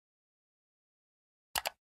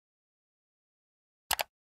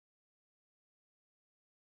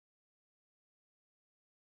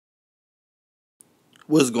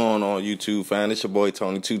What's going on, YouTube fan? It's your boy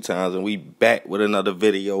Tony2times, and we back with another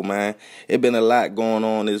video, man. It been a lot going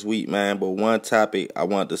on this week, man, but one topic I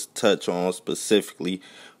wanted to touch on specifically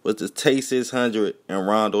was the Tay600 and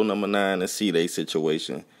Rondonumbanine and C-Day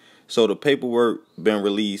situation. So the paperwork been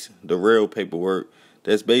released, the real paperwork,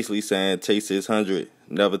 that's basically saying Tay600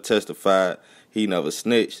 never testified, he never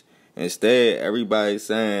snitched. Instead, everybody's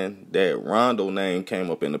saying that Rondo name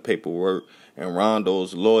came up in the paperwork, and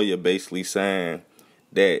Rondo's lawyer basically saying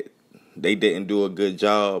that they didn't do a good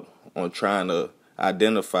job on trying to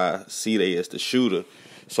identify C-Day as the shooter.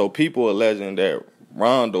 So people are alleging that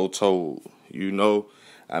Rondo told,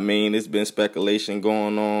 it's been speculation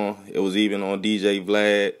going on. It was even on DJ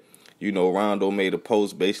Vlad. Rondo made a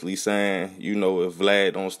post basically saying, if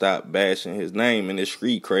Vlad don't stop bashing his name and his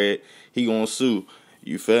street cred, he gonna sue.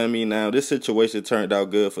 You feel me? Now, this situation turned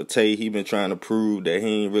out good for Tay. He been trying to prove that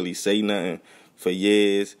he ain't really say nothing for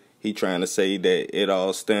years. He trying to say that it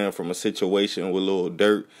all stemmed from a situation with Lil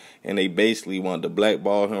Durk, and they basically wanted to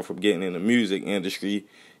blackball him from getting in the music industry.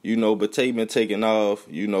 But Tay been taking off.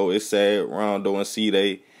 It's sad. Rondo and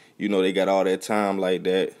C-Day, they got all that time like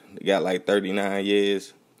that. They got like 39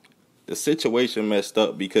 years. The situation messed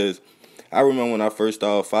up because I remember when I first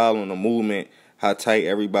started following the movement, how tight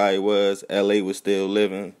everybody was. LA was still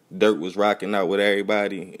living. Durk was rocking out with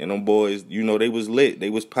everybody. And them boys, they was lit.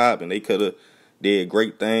 They was popping. They could have did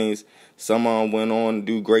great things. Some of them went on to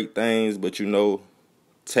do great things, but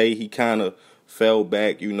Tay, he kind of fell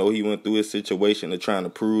back. He went through his situation of trying to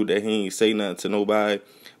prove that he ain't say nothing to nobody,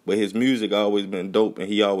 but his music always been dope, and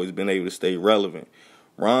he always been able to stay relevant.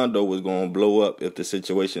 Rondo was going to blow up if the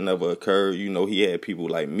situation never occurred. He had people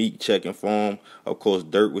like Meek checking for him. Of course,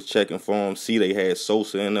 Durk was checking for him. They had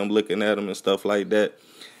Sosa and them looking at him and stuff like that.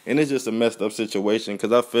 And it's just a messed up situation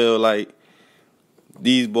because I feel like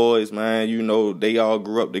these boys, man, they all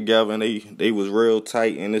grew up together and they was real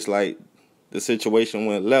tight, and it's like the situation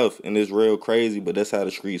went left, and it's real crazy, but that's how the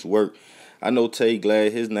streets work. I know Tay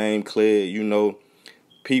glad his name cleared,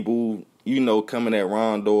 people, coming at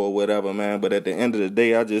Rondo or whatever, man, but at the end of the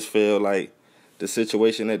day, I just feel like the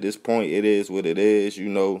situation at this point, it is what it is.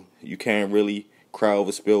 You can't really cry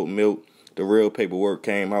over spilled milk. The real paperwork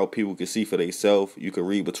came out. People can see for themselves. You can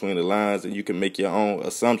read between the lines, and you can make your own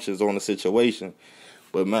assumptions on the situation.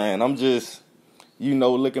 But, man, I'm just,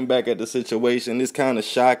 looking back at the situation, it's kind of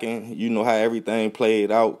shocking, how everything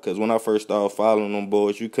played out. Because when I first started following them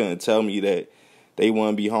boys, you couldn't tell me that they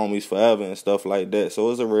wouldn't be homies forever and stuff like that.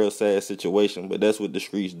 So it's a real sad situation. But that's what the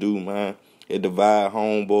streets do, man. It divide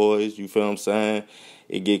homeboys, you feel what I'm saying?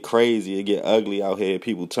 It get crazy. It get ugly out here.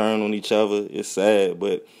 People turn on each other. It's sad.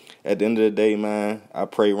 But at the end of the day, man, I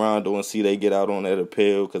pray Rondo and C-Day get out on that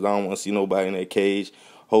appeal because I don't want to see nobody in that cage.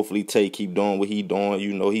 Hopefully Tay keep doing what he doing.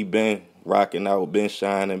 He been rocking out, been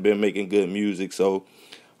shining, been making good music. So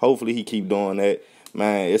hopefully he keep doing that.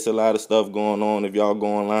 Man, it's a lot of stuff going on. If y'all go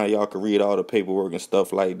online, y'all can read all the paperwork and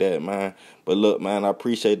stuff like that, man. But look, man, I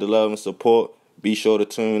appreciate the love and support. Be sure to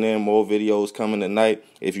tune in. More videos coming tonight.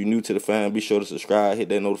 If you're new to the fam, be sure to subscribe. Hit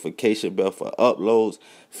that notification bell for uploads.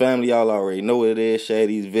 Family, y'all already know what it is. Share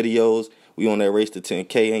these videos. We on that race to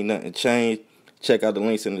 10K. Ain't nothing changed. Check out the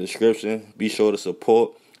links in the description. Be sure to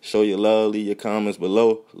support. Show your love. Leave your comments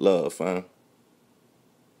below. Love, fam.